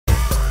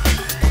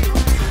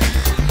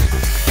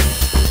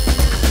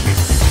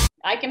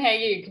I can hear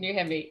you. Can you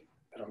hear me?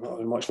 I'm not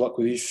having much luck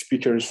with these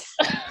speakers.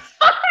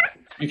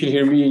 You can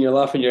hear me and you're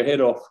laughing your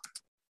head off.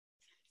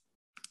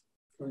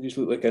 I just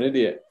look like an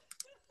idiot.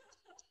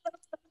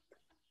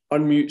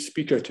 Unmute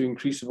speaker to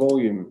increase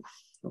volume.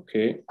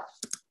 Okay.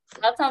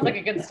 That sounds like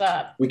a good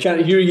start. We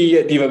can't hear you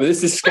yet, Diva, but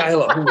this is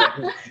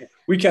Skyla.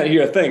 We can't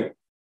hear a thing. At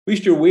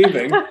least you're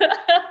waving.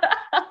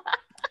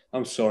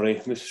 I'm sorry,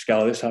 Mrs.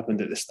 Skyla, this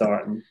happened at the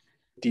start and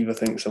Diva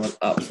thinks I'm an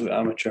absolute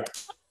amateur.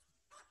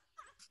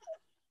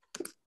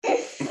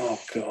 Oh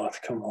God,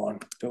 come on.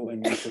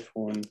 Built-in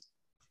microphone.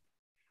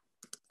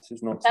 This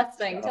is not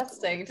testing. Oh,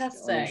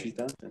 she's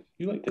dancing.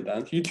 You like to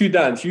dance. You two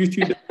dance.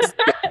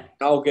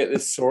 I'll get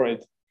this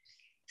sorted.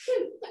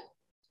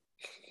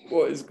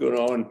 What is going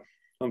on?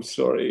 I'm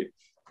sorry.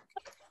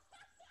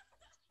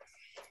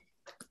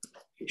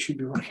 It should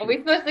be working. Are we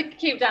supposed to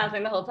keep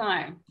dancing the whole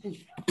time?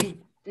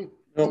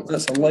 No,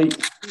 that's a light.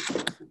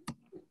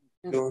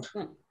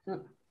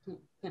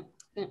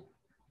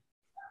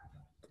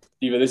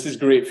 Diva, this is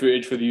great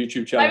footage for the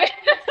YouTube channel.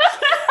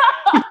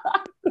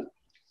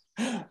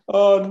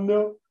 Oh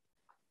no.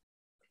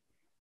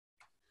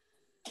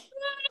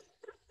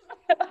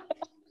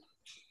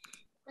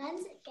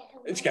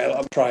 It's Skyla,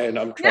 I'm trying.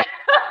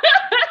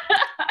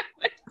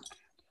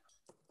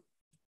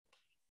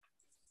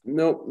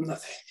 Nope,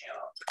 nothing.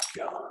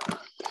 Oh,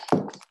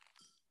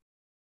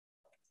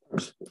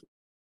 God.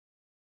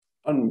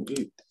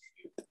 Unmute.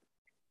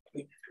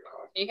 Can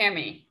you hear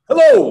me?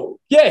 Hello.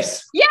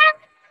 Yes. Yeah.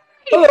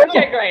 Hello.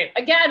 Okay, great.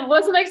 Again,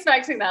 wasn't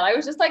expecting that. I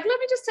was just like, let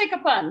me just take a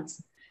punt.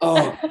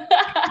 Oh,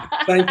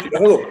 thank you.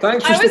 Hello.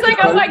 Thanks. I was like,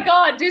 oh my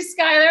God, do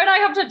Skylar and I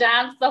have to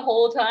dance the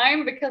whole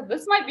time? Because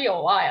this might be a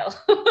while.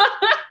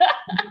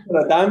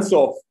 A dance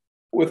off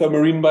with a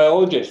marine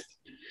biologist.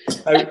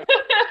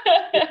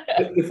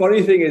 The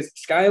funny thing is,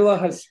 Skyla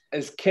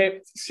has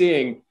kept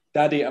saying,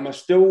 Daddy, am I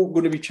still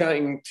going to be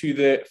chatting to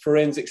the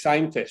forensic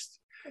scientist?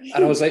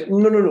 And I was like,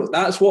 no,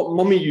 that's what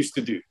Mummy used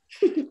to do.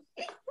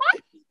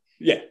 What?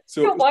 Yeah.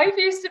 So your wife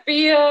used to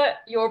be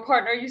your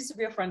partner used to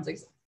be a forensic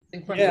scientist.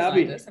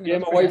 I mean, yeah,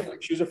 my wife,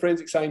 she was a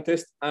forensic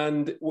scientist.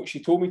 And what she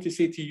told me to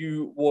say to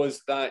you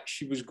was that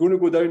she was going to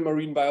go down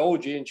marine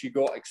biology and she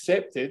got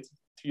accepted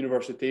to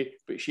university,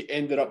 but she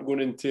ended up going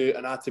into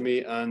anatomy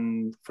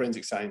and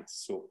forensic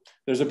science. So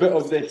there's a bit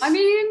of this. I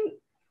mean,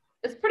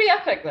 it's pretty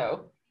epic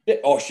though. Yeah,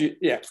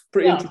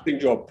 pretty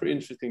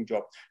interesting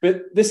job.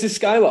 But this is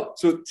Skyla.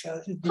 So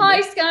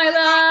hi,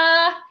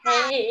 Skyla.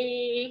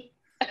 Hey.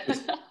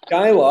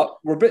 Skyla,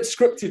 we're a bit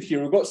scripted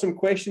here. We've got some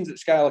questions that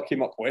Skyla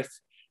came up with.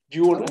 Do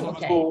you want to have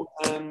a go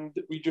and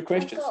read your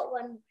questions? I've got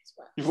one as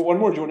well. You've got one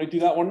more. Do you want to do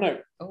that one now?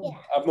 Oh. Yeah.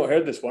 I've not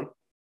heard this one.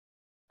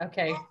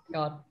 Okay,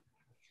 God.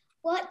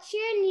 What's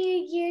your New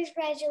Year's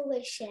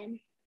resolution?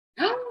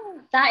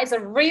 That is a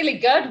really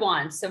good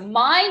one. So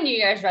my New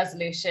Year's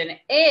resolution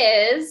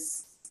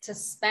is to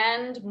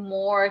spend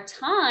more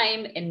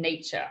time in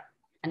nature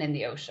and in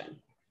the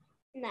ocean.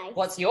 Nice.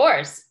 What's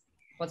yours?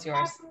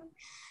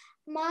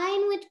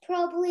 Mine would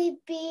probably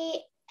be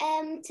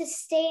to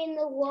stay in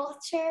the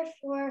water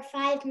for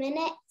 5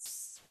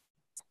 minutes.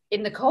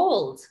 In the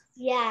cold?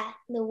 Yeah,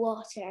 the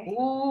water.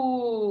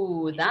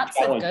 Ooh, that's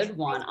a good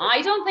one.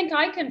 I don't think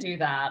I can do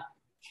that.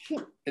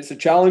 It's a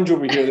challenge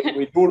over here that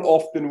we don't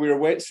often wear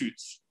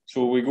wetsuits.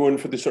 So we go in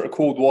for the sort of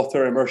cold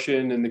water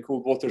immersion and the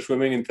cold water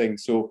swimming and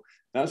things. So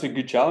that's a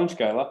good challenge,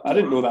 Skyla. I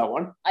didn't know that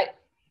one.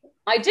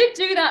 I did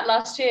do that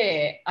last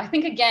year. I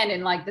think again,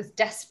 in like this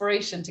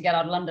desperation to get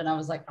out of London, I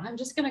was like, I'm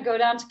just going to go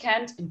down to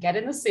Kent and get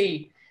in the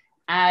sea.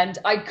 And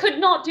I could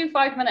not do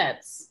 5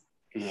 minutes.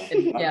 No.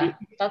 Yeah,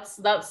 that's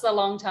a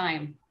long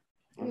time.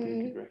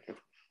 Okay,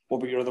 what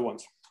about your other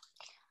ones?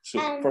 So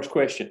first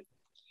question.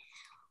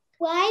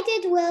 Why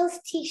did Will's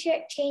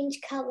t-shirt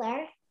change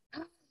color?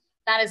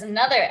 That is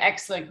another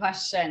excellent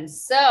question.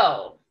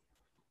 So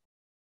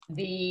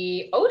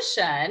the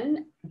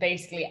ocean,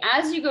 basically,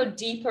 as you go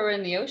deeper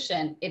in the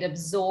ocean, it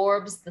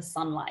absorbs the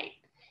sunlight.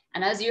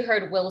 And as you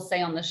heard Will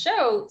say on the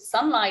show,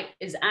 sunlight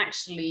is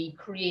actually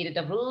created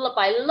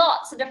by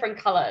lots of different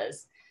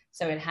colors.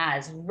 So it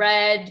has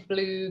red,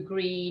 blue,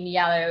 green,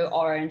 yellow,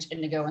 orange,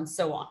 indigo, and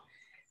so on.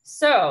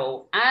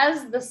 So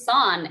as the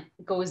sun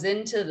goes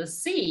into the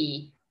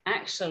sea,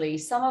 actually,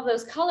 some of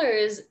those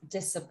colors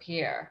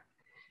disappear,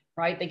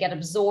 right? They get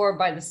absorbed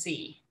by the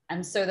sea.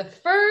 And so the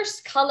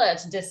first color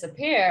to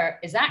disappear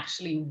is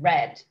actually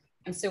red.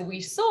 And so we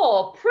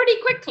saw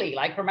pretty quickly,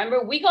 like,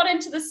 remember, we got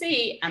into the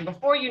sea and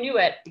before you knew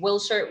it,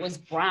 Will's shirt was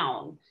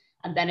brown.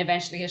 And then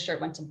eventually his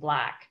shirt went to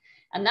black.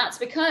 And that's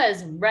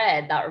because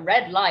that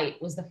red light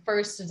was the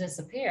first to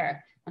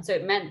disappear. And so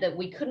it meant that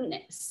we couldn't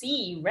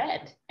see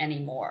red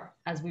anymore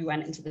as we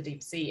went into the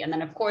deep sea. And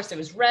then of course it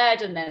was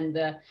red and then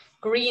the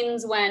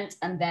greens went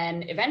and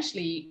then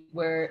eventually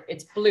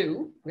it's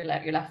blue, you're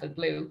left with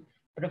blue.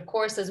 But of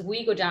course, as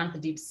we go down to the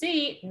deep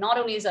sea, not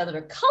only is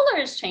other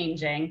colors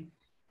changing,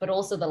 but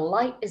also the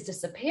light is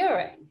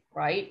disappearing,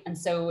 right? And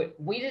so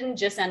we didn't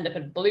just end up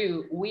at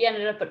blue, we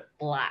ended up at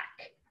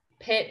black,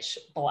 pitch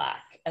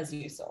black, as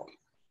you saw.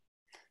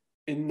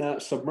 In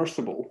that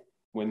submersible,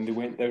 when they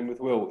went down with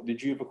Will,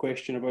 did you have a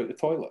question about the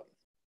toilet?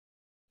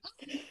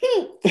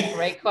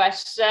 Great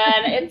question.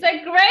 It's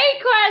a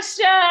great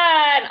question.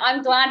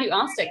 I'm glad you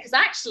asked it because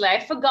actually I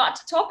forgot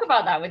to talk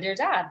about that with your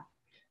dad.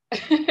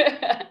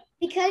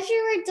 Because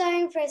you were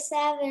down for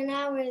 7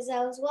 hours,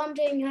 I was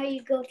wondering how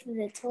you go to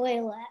the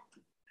toilet.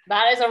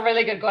 That is a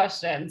really good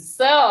question.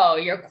 So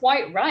you're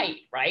quite right?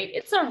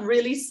 It's a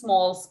really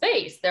small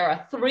space. There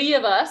are 3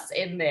 of us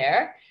in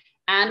there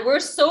and we're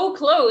so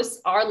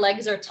close, our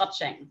legs are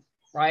touching,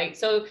 right?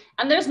 So,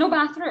 and there's no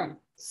bathroom.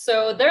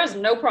 So there's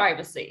no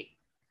privacy.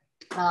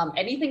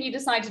 Anything you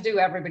decide to do,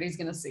 everybody's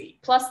going to see,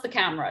 plus the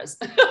cameras.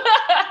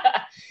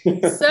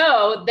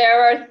 So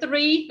there are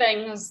 3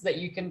 things that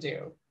you can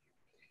do.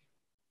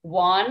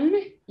 1,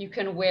 you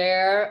can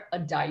wear a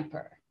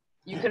diaper.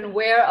 You can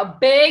wear a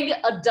big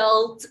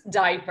adult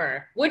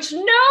diaper, which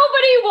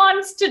nobody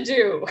wants to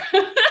do.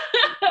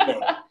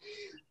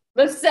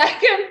 The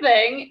second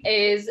thing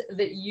is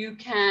that you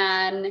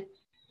can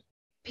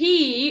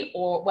pee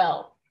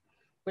well,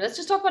 let's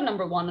just talk about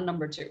number 1 and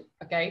number 2,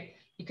 okay?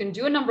 You can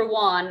do a number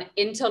 1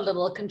 into a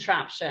little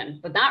contraption,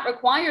 but that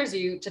requires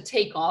you to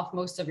take off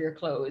most of your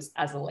clothes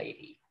as a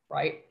lady,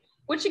 right?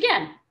 Which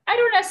again, I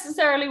don't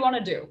necessarily want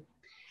to do.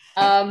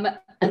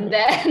 And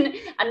then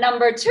a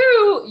number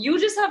 2, you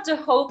just have to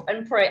hope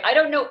and pray. I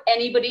don't know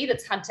anybody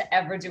that's had to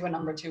ever do a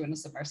number 2 in a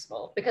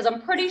submersible because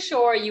I'm pretty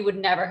sure you would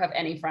never have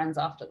any friends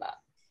after that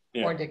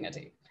or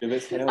dignity. And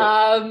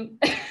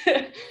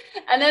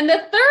then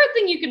the third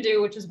thing you can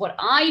do, which is what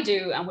I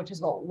do and which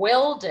is what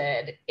Will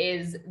did,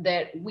 is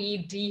that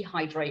we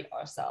dehydrate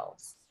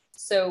ourselves.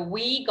 So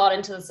we got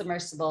into the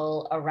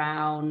submersible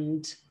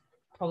around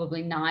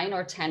probably 9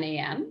 or 10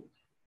 a.m.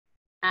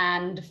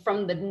 And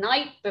from the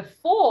night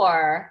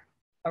before,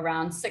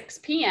 around 6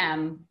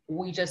 p.m.,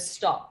 we just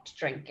stopped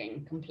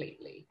drinking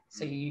completely.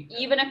 So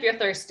even if you're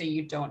thirsty,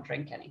 you don't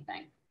drink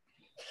anything.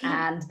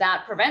 And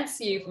that prevents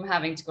you from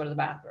having to go to the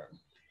bathroom.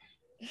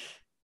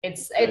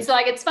 It's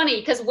funny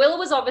because Will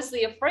was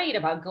obviously afraid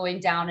about going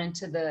down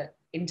into the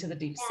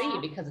deep sea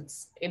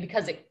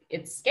because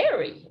it's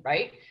scary,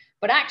 right?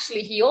 But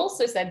actually he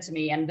also said to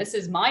me, and this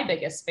is my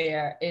biggest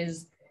fear,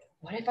 is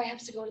what if I have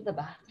to go to the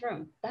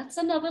bathroom? That's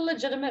another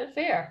legitimate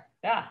fear.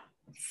 Yeah.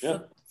 It's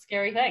a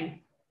scary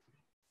thing.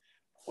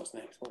 What's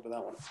next? What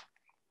about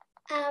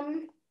that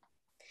one?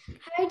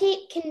 How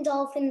deep can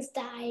dolphins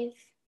dive?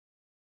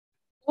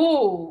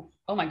 Oh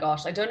my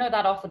gosh, I don't know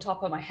that off the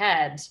top of my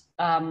head,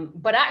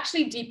 but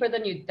actually deeper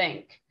than you'd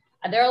think.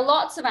 And there are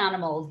lots of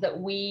animals that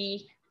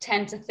we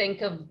tend to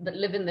think of that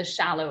live in the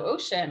shallow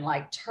ocean,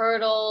 like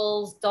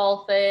turtles,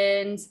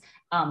 dolphins,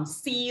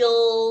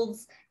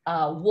 seals,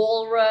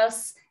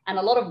 walrus, and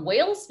a lot of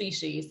whale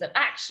species that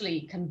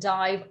actually can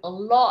dive a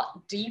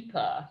lot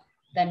deeper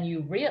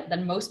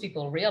than most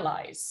people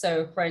realize.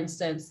 So for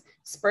instance,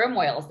 sperm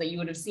whales that you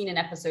would have seen in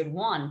episode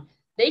 1,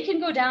 they can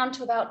go down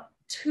to about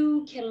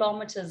 2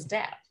 kilometers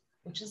depth,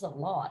 which is a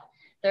lot.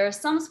 There are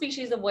some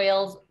species of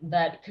whales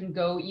that can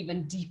go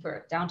even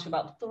deeper, down to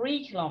about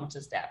 3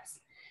 kilometers depth.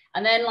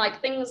 And then like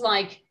things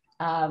like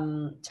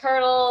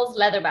turtles,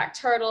 leatherback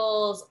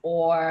turtles,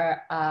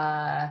 or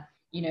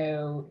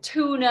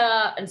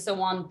tuna and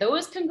so on,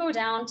 those can go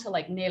down to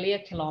like nearly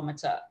 1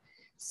 kilometer.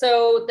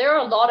 So there are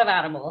a lot of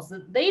animals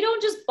that they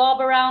don't just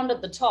bob around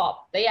at the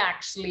top. They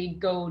actually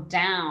go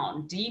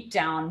down, deep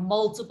down,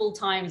 multiple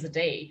times a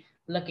day,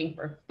 looking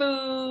for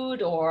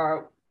food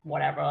or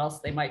whatever else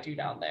they might do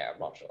down there. I'm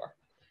not sure.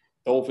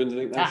 Dolphins, I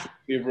think that's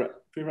your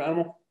favorite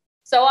animal.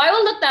 So I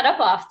will look that up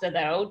after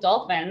though.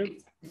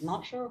 Dolphins, I'm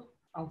not sure.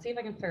 I'll see if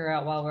I can figure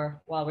out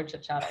while we're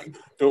chit-chatting.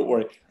 Don't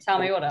worry. Tell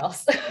me what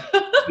else.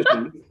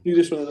 Do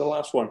this one as the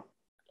last one.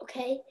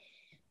 Okay.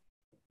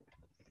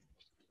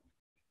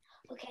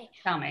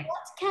 Tell me.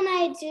 What can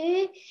I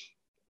do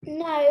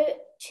now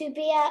to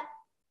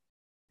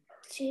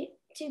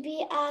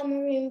be a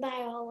marine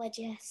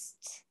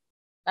biologist?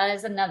 That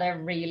is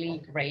another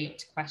really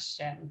great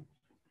question.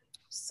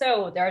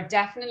 So there are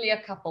definitely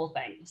a couple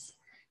things.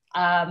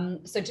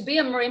 So to be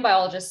a marine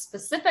biologist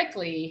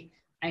specifically,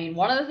 I mean,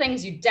 one of the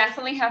things you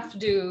definitely have to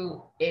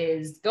do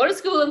is go to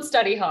school and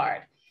study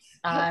hard.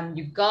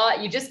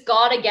 You just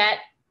got to get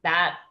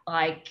that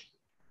like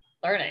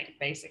learning,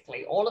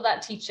 basically. All of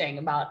that teaching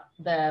about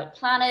the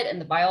planet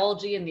and the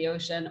biology and the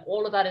ocean,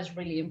 all of that is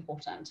really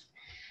important.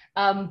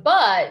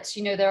 But,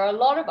 there are a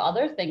lot of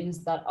other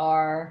things that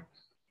are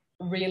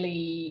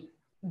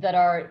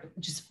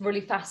just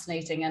really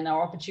fascinating and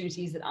are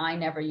opportunities that I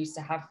never used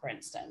to have, for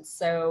instance.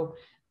 So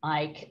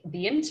like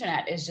the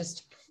internet is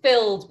just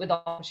filled with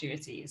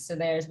opportunities. So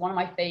there's one of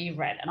my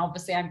favorite, and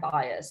obviously I'm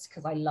biased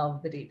because I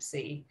love the deep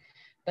sea,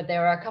 but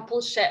there are a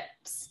couple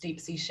ships,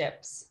 deep sea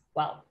ships,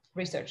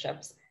 research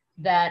ships,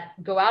 that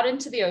go out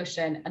into the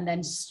ocean and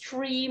then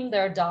stream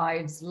their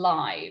dives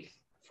live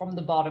from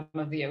the bottom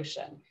of the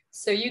ocean.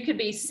 So you could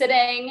be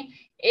sitting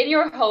in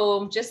your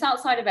home just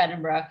outside of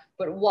Edinburgh,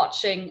 but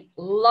watching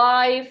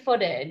live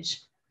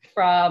footage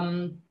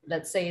from,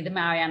 let's say, the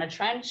Mariana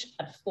Trench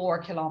at 4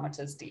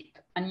 kilometers deep.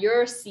 And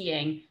you're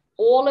seeing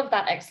all of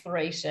that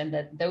exploration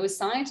that those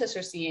scientists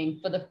are seeing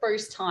for the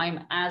first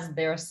time as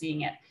they're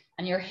seeing it.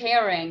 and you're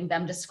hearing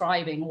them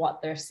describing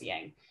what they're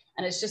seeing.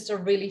 And it's just a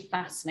really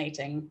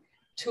fascinating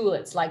tool.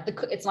 It's like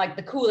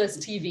the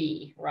coolest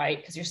TV, right?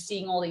 Because you're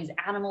seeing all these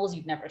animals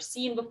you've never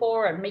seen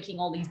before and making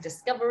all these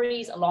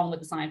discoveries along with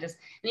the scientists.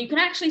 And you can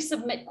actually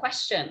submit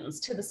questions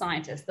to the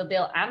scientists that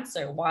they'll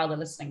answer while they're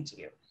listening to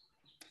you.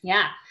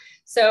 Yeah.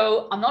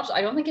 So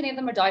I don't think any of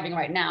them are diving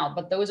right now,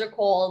 but those are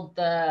called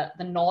the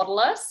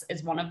Nautilus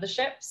is one of the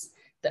ships.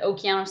 The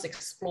Oceanus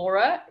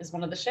Explorer is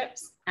one of the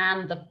ships,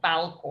 and the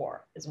Falcor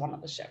is one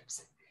of the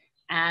ships.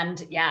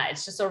 And yeah,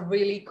 it's just a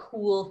really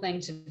cool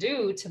thing to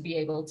do, to be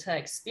able to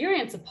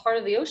experience a part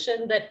of the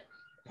ocean that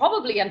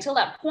probably until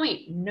that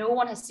point, no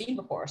one has seen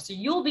before. So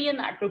you'll be in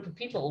that group of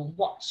people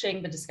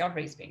watching the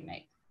discoveries being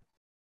made.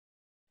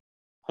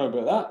 How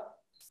about that?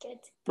 Good.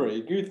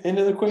 Pretty good.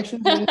 Any other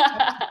questions?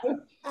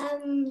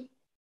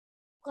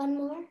 One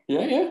more.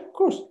 Yeah, of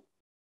course.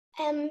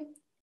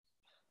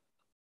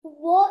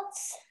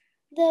 What's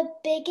the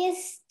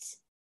biggest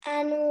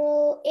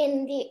animal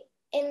in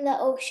the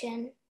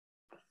ocean?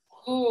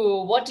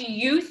 Ooh, what do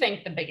you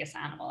think the biggest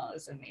animal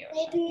is in the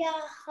ocean? Maybe a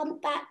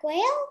humpback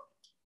whale?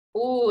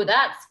 Ooh,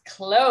 that's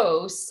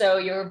close. So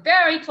you're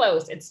very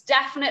close. It's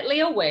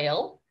definitely a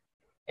whale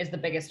is the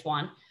biggest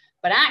one.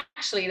 But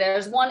actually,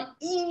 there's one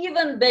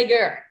even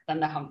bigger than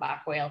the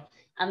humpback whale,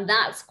 and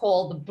that's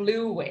called the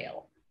blue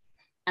whale.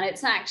 And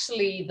it's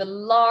actually the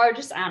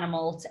largest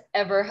animal to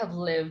ever have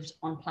lived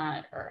on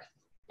planet Earth,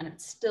 and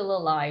it's still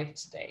alive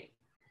today.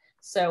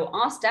 So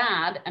ask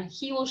Dad, and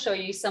he will show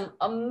you some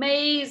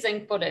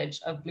amazing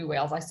footage of blue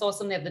whales. I saw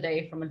some the other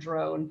day from a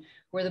drone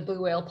where the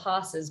blue whale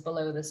passes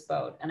below this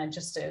boat, and it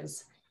just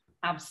is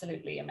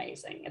absolutely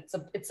amazing.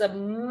 It's a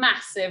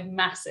massive,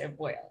 massive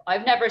whale.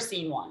 I've never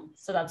seen one,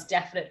 so that's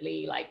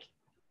definitely like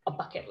a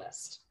bucket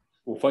list.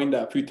 We'll find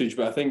that footage,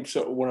 but I think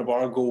sort of one of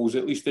our goals,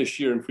 at least this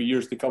year and for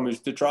years to come, is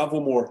to travel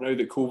more now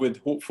that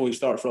COVID hopefully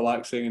starts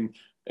relaxing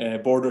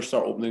and borders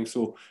start opening.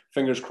 So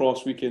fingers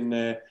crossed we can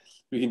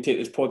take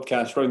this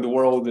podcast around the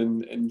world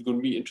and go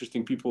and meet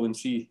interesting people and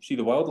see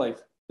the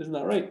wildlife. Isn't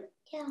that right?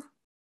 Yeah.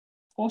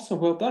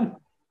 Awesome. Well done.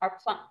 Our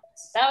plan.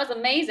 That was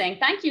amazing.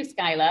 Thank you,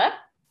 Skyla.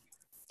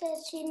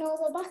 Does she know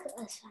the bucket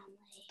list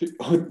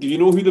family? Do you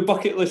know who the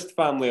bucket list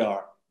family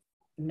are?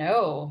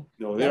 No.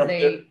 No, they're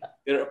a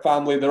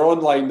family. They're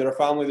online. They're a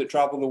family that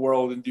travel the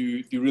world and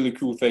do really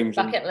cool things.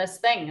 Bucket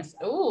list things.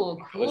 Ooh,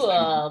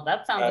 cool.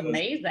 That sounds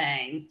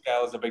amazing.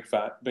 Skyla's a big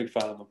fan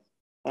of them,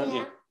 aren't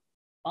you?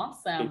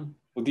 Awesome. Okay.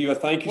 Well, Diva,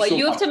 thank you so much. Well,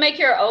 you have to make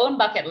your own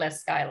bucket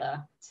list,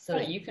 Skyla, so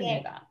that you can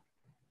do that.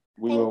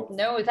 We will.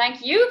 No,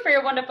 thank you for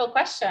your wonderful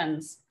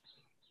questions.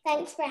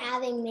 Thanks for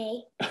having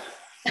me.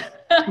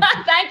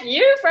 Thank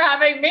you for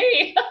having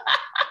me.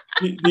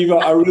 Diva,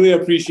 I really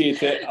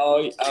appreciate it.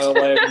 I'll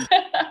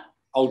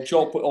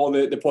chop all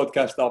the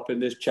podcast up in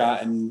this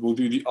chat, and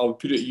I'll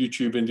put it on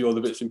YouTube and do all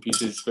the bits and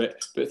pieces.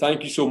 But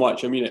thank you so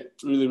much. I mean it.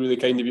 Really, really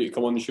kind of you to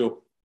come on the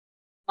show.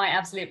 My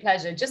absolute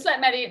pleasure. Just let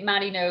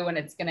Maddie know when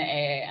it's going to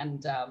air,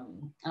 and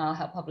I'll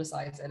help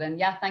publicize it. And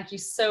yeah, thank you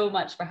so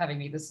much for having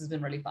me. This has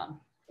been really fun.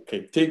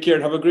 Okay, take care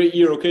and have a great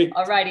year. Okay.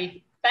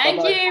 Alrighty. Thank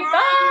Bye-bye. you.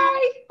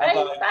 Bye. Bye.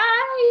 Bye-bye.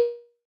 Bye.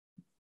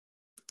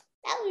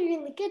 That was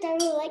really good. I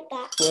really like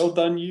that. Well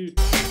done, you.